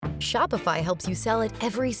Shopify helps you sell at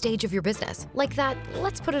every stage of your business. Like that,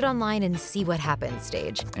 let's put it online and see what happens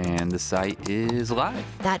stage. And the site is live.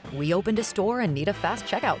 That we opened a store and need a fast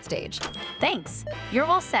checkout stage. Thanks. You're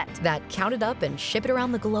all set. That count it up and ship it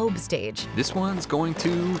around the globe stage. This one's going to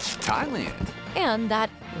Thailand. And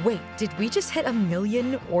that, wait, did we just hit 1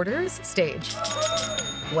 million orders stage?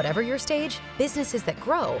 Whatever your stage, businesses that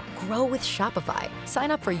grow with Shopify.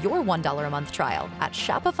 Sign up for your $1 a month trial at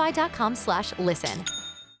shopify.com/listen.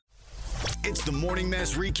 It's the Morning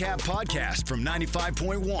Mess Recap Podcast from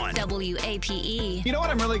 95.1 WAPE. You know what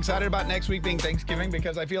I'm really excited about next week being Thanksgiving?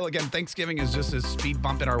 Because I feel, again, Thanksgiving is just a speed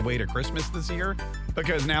bump in our way to Christmas this year.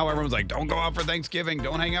 Because now everyone's like, don't go out for Thanksgiving.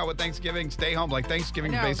 Don't hang out with Thanksgiving. Stay home. Like,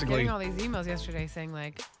 Thanksgiving basically. Getting all these emails yesterday saying,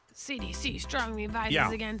 like, CDC strongly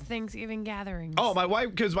advises against Thanksgiving gatherings. Oh, my wife,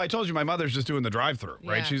 because I told you my mother's just doing the drive-thru,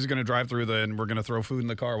 right? Yeah. She's going to drive through and we're going to throw food in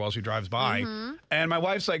the car while she drives by. And my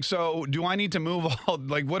wife's like, so do I need to move all,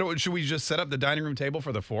 like, should we just set up the dining room table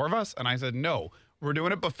for the four of us? And I said, no, we're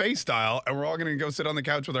doing it buffet style and we're all going to go sit on the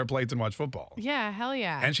couch with our plates and watch football. Yeah, hell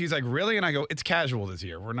yeah. And she's like, really? And I go, it's casual this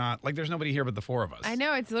year. We're not, like, there's nobody here but the four of us. I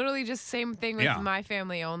know, it's literally just same thing with my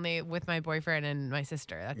family, only with my boyfriend and my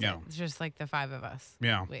sister. That's it. It's just like the five of us.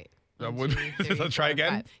 Yeah. Wait. Let's try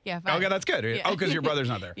again. 5. Yeah, 5. Okay, that's good. Yeah. Oh, because your brother's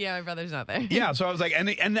not there. Yeah, my brother's not there. Yeah, so I was like,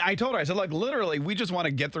 and I told her, I said, like, literally, we just want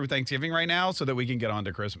to get through Thanksgiving right now so that we can get on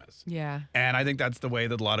to Christmas. Yeah. And I think that's the way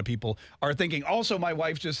that a lot of people are thinking. Also, my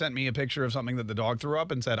wife just sent me a picture of something that the dog threw up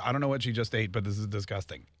and said, I don't know what she just ate, but this is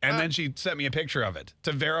disgusting. And then she sent me a picture of it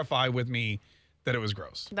to verify with me that it was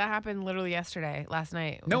gross. That happened literally last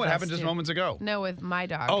night. No, it happened just moments ago. No, with my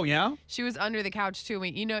dog. Oh, yeah? She was under the couch too.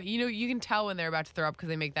 You know, you can tell when they're about to throw up because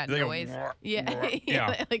they make that noise.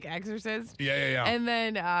 Yeah. Like exorcist. Yeah. And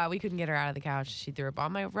then we couldn't get her out of the couch. She threw up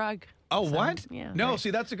on my rug. Oh, So, what? Yeah. No, right. see,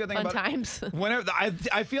 that's the good thing Fun about times. Whenever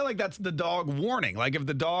I feel like that's the dog warning. Like if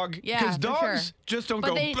the dog, because for dogs sure. just don't But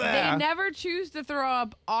go. they "Bah." never choose to throw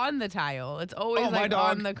up on the tile. It's always my like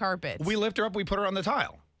dog, on the carpet. We lift her up, we put her on the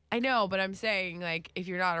tile. I know, but I'm saying, like, if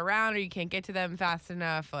you're not around or you can't get to them fast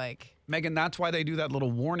enough, like... Megan, that's why they do that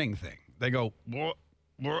little warning thing. They go, "Bruh,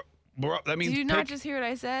 bruh, bruh." That means Did you not just hear what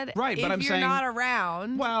I said? Right, but I'm if saying- you're not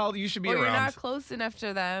around... Well, you should be or around. you're not close enough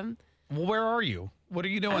to them... Well, where are you? What are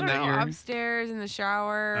you doing I don't that know, you're upstairs, in the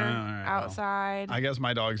shower, well, outside. I guess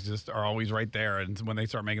my dogs just are always right there, and when they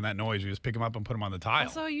start making that noise, you just pick them up and put them on the tile.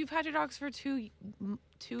 Also, you've had your dogs for two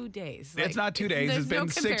days. It's not 2 days. It's there's been no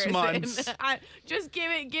 6 comparison. months. Just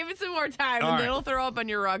give it some more time, All and right. it'll throw up on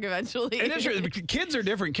your rug eventually. And that's true. Kids are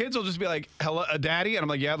different. Kids will just be like, "Hello, daddy," and I'm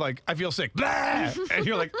like, "Yeah," like I feel sick, blah! And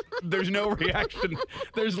you're like, "There's no reaction.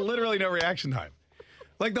 There's literally no reaction time."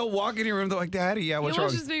 Like they'll walk in your room, they're like, "Daddy, yeah, what's You wrong?"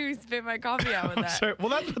 almost just made me spit my coffee out with I'm that. sorry. Well,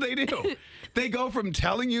 that's what they do. They go from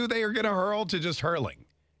telling you they are going to hurl to just hurling.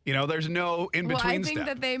 You know, there's no in between Well, I think step.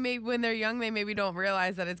 that they when they're young, they maybe don't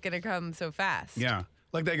realize that it's going to come so fast. Yeah.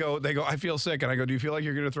 Like they go, I feel sick. And I go, do you feel like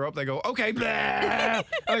you're going to throw up? They go, okay. Blah. And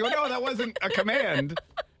I go, no, that wasn't a command.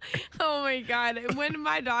 Oh my God. When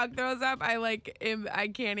my dog throws up, I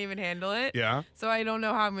can't even handle it. Yeah. So I don't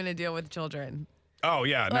know how I'm going to deal with children. Oh,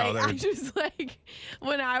 yeah. No, I just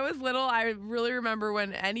when I was little, I really remember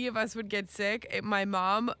when any of us would get sick, my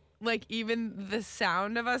mom, like even the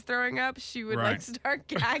sound of us throwing up, she would like start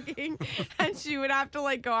gagging and she would have to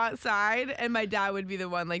like go outside and my dad would be the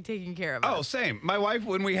one like taking care of us. Oh, same. My wife,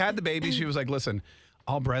 when we had the baby, she was like, listen,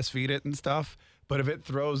 I'll breastfeed it and stuff. But if it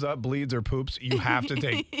throws up, bleeds, or poops, you have to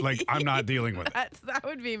take, like, I'm not dealing with it. That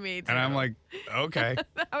would be me, too. And I'm like, okay.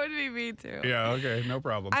 That would be me, too. Yeah, okay, no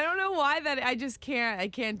problem. I don't know why I just can't. I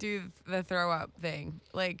can't do the throw up thing.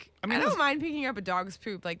 Like, I don't mind picking up a dog's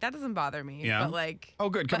poop. Like, that doesn't bother me. Yeah. But, like. Oh,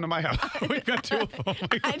 good. Come to my house. We've got 2 of them.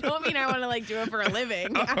 I don't mean I want to, like, do it for a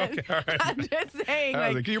living. Okay, all right. I'm just saying. I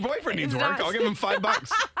was Like, like, your boyfriend needs it's work. not- I'll give him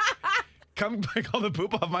 $5. Come pick all the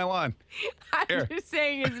poop off my lawn. I'm just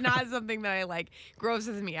saying it's not something that I, like,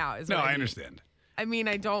 grosses me out. No, I understand. I mean,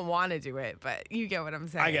 I don't want to do it, but you get what I'm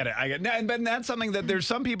saying. I get it. No, but that's something that there's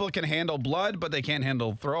some people can handle blood, but they can't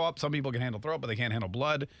handle throw up. Some people can handle throw up, but they can't handle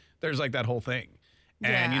blood. There's like that whole thing.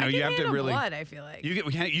 And, Yeah, you know, I you can have to handle really. blood, I feel like.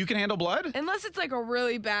 You can handle blood? Unless it's, like, a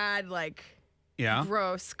really bad, like. Yeah.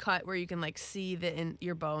 Gross cut where you can like see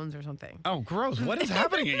your bones or something. Oh, gross. What is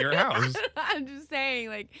happening at your house? I'm just saying,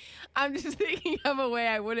 like, I'm just thinking of a way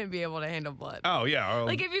I wouldn't be able to handle blood. Oh, yeah.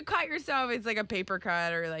 Like if you cut yourself, it's like a paper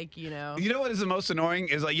cut or like, you know. You know what is the most annoying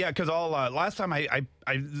is like, yeah, because last time I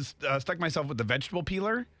stuck myself with the vegetable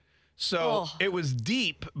peeler. So it was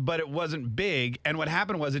deep, but it wasn't big. And what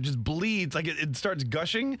happened was it just bleeds, like it starts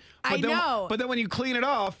gushing. But I then, know. But then when you clean it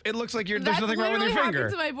off, it looks like there's nothing wrong with your finger.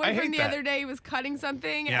 That's literally happened to my I hate boyfriend the that. other day. He was cutting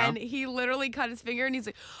something Yeah. and he literally cut his finger and he's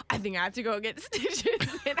like, I think I have to go get stitches.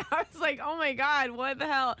 And I like, oh my God, what the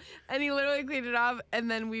hell? And he literally cleaned it off, and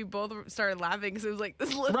then we both started laughing because it was like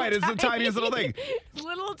this little Right, it's the tiniest little thing.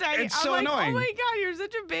 little tiny. It's I'm so like, annoying. oh my God, you're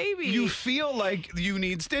such a baby. You feel like you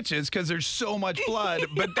need stitches because there's so much blood,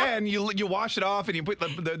 but then you wash it off and you put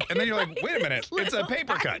and then you're like, wait a minute, it's a little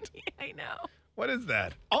paper tiny. cut. I know. What is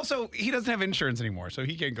that? Also, he doesn't have insurance anymore, so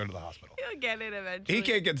he can't go to the hospital. He'll get it eventually. He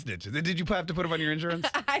can't get stitches. Did you have to put him on your insurance?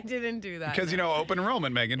 I didn't do that. Because, open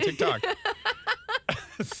enrollment, Megan, TikTok.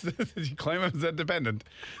 You claim him as a dependent.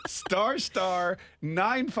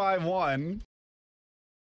 *951.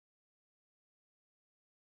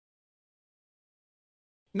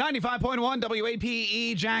 95.1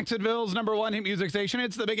 WAPE, Jacksonville's #1 hit music station.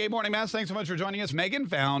 It's the Big A Morning Mass. Thanks so much for joining us. Megan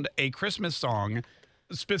found a Christmas song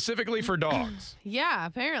specifically for dogs. Yeah,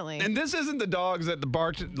 apparently. And this isn't the dogs that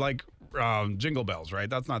barked like jingle bells, right?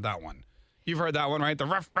 That's not that one. You've heard that one, right? The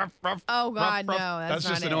ruff, ruff, ruff. Oh, God, ruff, ruff. no. That's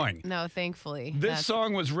just not annoying. It. No, thankfully. This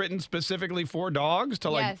song was written specifically for dogs to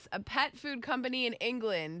Yes, a pet food company in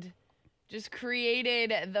England just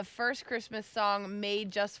created the first Christmas song made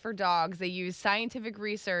just for dogs. They used scientific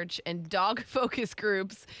research and dog focus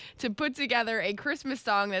groups to put together a Christmas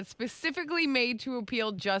song that's specifically made to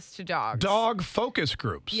appeal just to dogs. Dog focus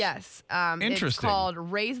groups. Yes. Interesting. It's called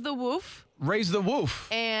Raise the Woof. Raise the Woof.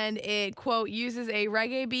 And it, quote, uses a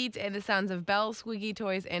reggae beat and the sounds of bells, squeaky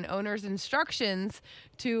toys, and owner's instructions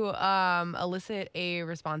to elicit a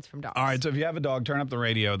response from dogs. All right, so if you have a dog, turn up the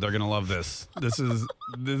radio. They're gonna love this. They're gonna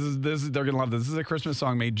love this. This is a Christmas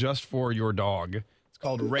song made just for your dog. It's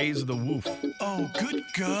called Raise the Woof. Oh, good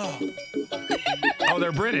girl. Oh,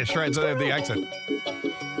 they're British, right? So they have the accent.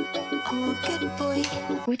 Oh, good boy.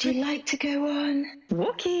 Would you like to go on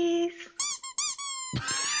walkies?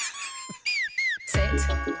 Sit.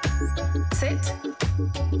 Sit.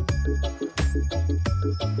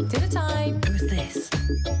 Dinner time. Who's this?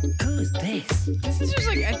 Who's this? This is just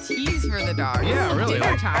like a tease for the dogs. Yeah, really.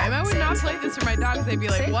 Dinner time. I would not play this for my dogs. They'd be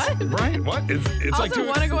like, Sit. what? Right? What? It's like Also,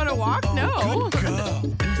 want to go on a walk? No. Good girl.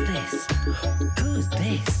 Who's this? Who's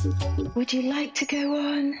this? Would you like to go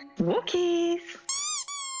on walkies?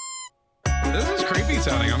 This is creepy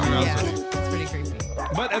sounding. I'm gonna be honest Yeah, with you. it's pretty creepy.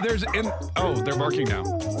 But they're barking now.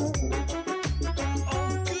 Oh,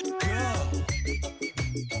 good girl.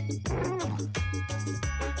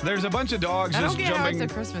 There's a bunch of dogs I don't just get how jumping.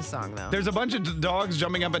 it's a Christmas song, though. There's a bunch of dogs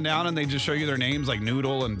jumping up and down, and they just show you their names like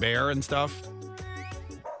Noodle and Bear and stuff.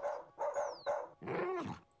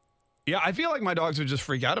 Yeah, I feel like my dogs would just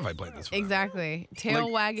freak out if I played this. For them. Exactly. Tail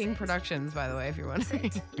Like- Wagging Productions, by the way, if you're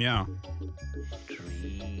wondering. Yeah.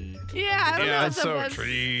 Yeah, I don't know. Yeah, it's so that's-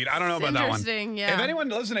 treat. I don't know about that one. Interesting, yeah. If anyone,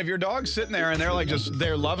 listen, if your dog's sitting there and they're like they're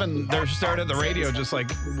staring at the radio, just like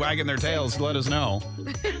wagging their tails, let us know.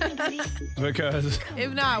 Because,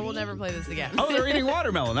 If not, we'll never play this again. oh, they're eating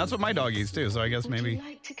watermelon. That's what my dog eats too. So I guess Would maybe. you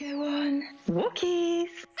like to go on walkies?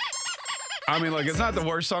 I mean, look, it's not the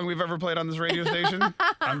worst song we've ever played on this radio station.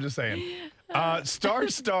 I'm just saying.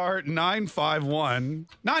 *951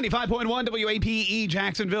 95.1 WAPE,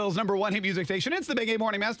 Jacksonville's #1 hit music station. It's the Big A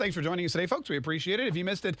Morning Mass. Thanks for joining us today, folks. We appreciate it. If you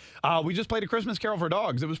missed it, we just played A Christmas Carol for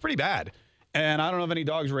Dogs. It was pretty bad. And I don't know if any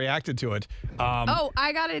dogs reacted to it. Oh,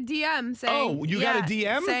 I got a DM saying. Oh, you got a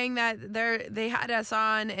DM? Saying that they had us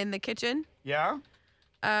on in the kitchen. Yeah?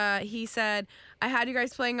 He said, I had you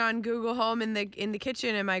guys playing on Google Home in the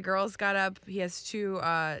kitchen, and my girls got up. He has two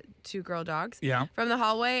girl dogs. Yeah. From the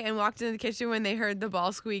hallway and walked into the kitchen when they heard the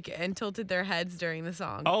ball squeak and tilted their heads during the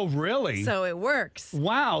song. Oh, really? So it works.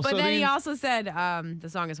 Wow. But so then he also said the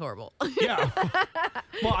song is horrible. Yeah.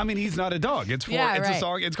 Well, I mean, he's not a dog. It's a right.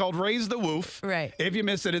 song. It's called Raise the Woof. Right. If you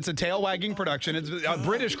missed it, it's a tail wagging production. It's a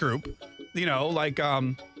British group.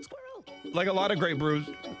 Like a lot of great brews.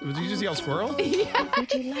 Did you just yell squirrel? Yeah.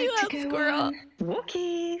 Would you like love to go squirrel. on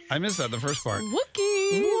walkies? I missed that, the first part.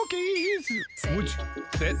 Wookiees. Wookies.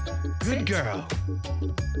 Sit. Good girl.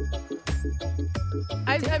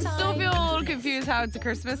 I still feel a little confused how it's a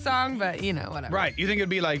Christmas song, but whatever. Right. You think it'd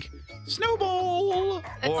be like snowball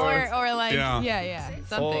Or like yeah.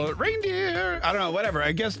 something. or reindeer? I don't know. Whatever.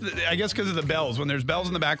 I guess because of the bells. When there's bells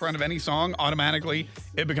in the background of any song, automatically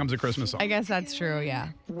it becomes a Christmas song. I guess that's true. Yeah.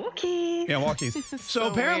 Walkies. Yeah, walkies. So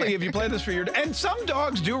apparently, weird. if you play this for and some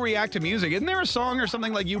dogs do react to music. Isn't there a song or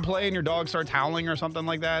something like you play and your dog starts howling or something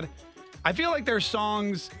like that? I feel like there's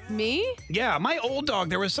songs. Me? Yeah, my old dog,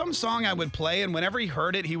 there was some song I would play, and whenever he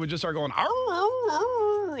heard it, he would just start going, "Arr, arr,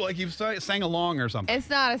 arr," like he sang along or something.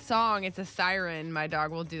 It's not a song. It's a siren. My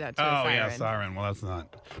dog will do that to a Oh, siren. yeah, siren. Well, that's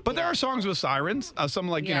not. But there are songs with sirens. Some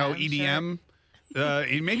like, Yeah, I'm EDM.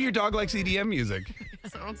 Maybe your dog likes EDM music.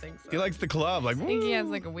 I don't think so. He likes the club. Like, I think he has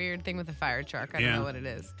woo. like a weird thing with a fire truck. I don't know what it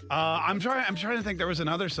is. I'm trying to think. There was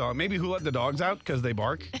another song. Maybe Who Let the Dogs Out because they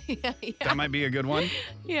bark. Yeah. That might be a good one.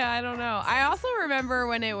 Yeah, I don't know. I also remember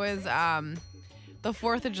when it was the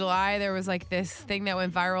 4th of July, there was like this thing that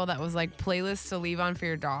went viral that was like playlists to leave on for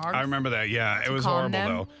your dog. I remember that. Yeah, it was calm horrible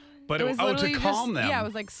them. though. But it was to literally calm them. Yeah, it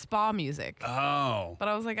was like spa music. Oh. But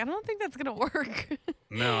I was like, I don't think that's gonna work.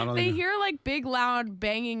 No, I don't They think. hear like big loud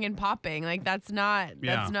banging and popping. Like that's not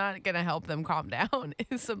gonna help them calm down.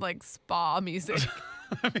 It's some like spa music.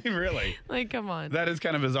 I mean, really. Like, come on. That is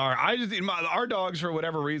kind of bizarre. Our dogs, for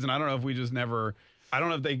whatever reason, I don't know if we just never. I don't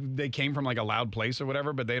know if they came from like a loud place or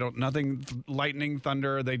whatever, but they don't. Nothing lightning,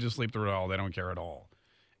 thunder. They just sleep through it all. They don't care at all.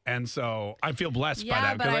 And so I feel blessed by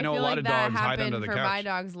that because I know a lot of dogs hide under the for couch. my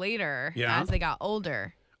dogs later as they got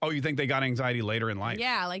older. Oh, you think they got anxiety later in life?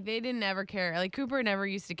 Yeah, like they didn't ever care. Like Cooper never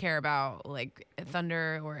used to care about like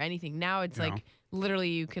thunder or anything. Now it's like literally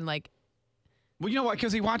you can like. Well, you know what?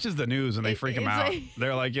 Because he watches the news and they freak him out. Like,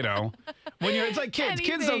 they're like, when it's like kids.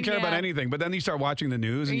 Kids don't care about anything, but then you start watching the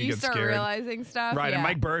news and you get start scared. realizing stuff. Right, yeah. and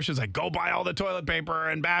Mike Bursch is like, go buy all the toilet paper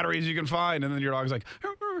and batteries you can find. And then your dog's like,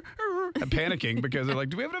 panicking because they're like,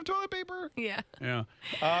 do we have enough toilet paper? Yeah. Yeah.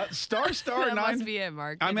 Star That 9. must be it,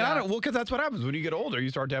 Mark. I mean, I don't, well, because that's what happens when you get older. You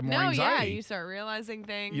start to have more anxiety. Yeah, you start realizing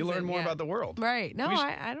things. You learn more about the world. Right. No,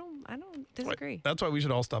 I don't disagree. That's why we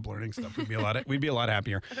should all stop learning stuff. We'd be a lot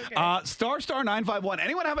happier. Okay. Star 951.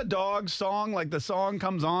 Anyone have a dog song? Like the song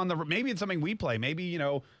comes on. Maybe it's something we play. Maybe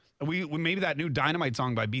maybe that new Dynamite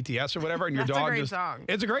song by BTS or whatever. And your That's a dog great just song.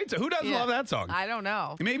 It's a great song. Who doesn't love that song? I don't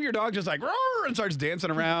know. Maybe your dog just like roar and starts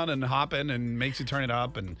dancing around and hopping and makes you turn it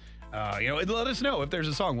up and. Let us know if there's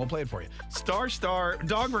a song. We'll play it for you. Star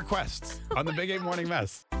dog requests on the Big 8 Morning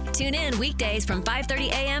Mess. Tune in weekdays from 5:30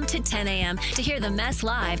 a.m. to 10 a.m. to hear the mess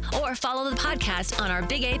live or follow the podcast on our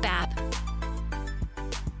Big 8 app.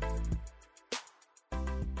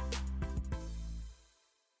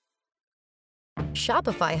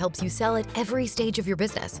 Shopify helps you sell at every stage of your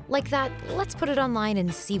business. Like that, let's put it online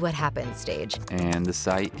and see what happens stage. And the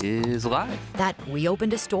site is live. That we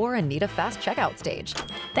opened a store and need a fast checkout stage.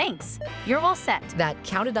 Thanks. You're all set. That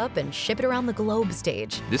count it up and ship it around the globe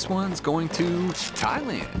stage. This one's going to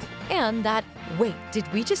Thailand. And that, wait,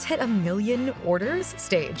 did we just hit 1 million orders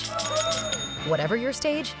stage? Whatever your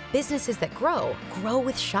stage, businesses that grow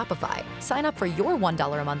with Shopify. Sign up for your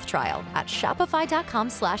 $1 a month trial at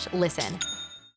shopify.com/listen.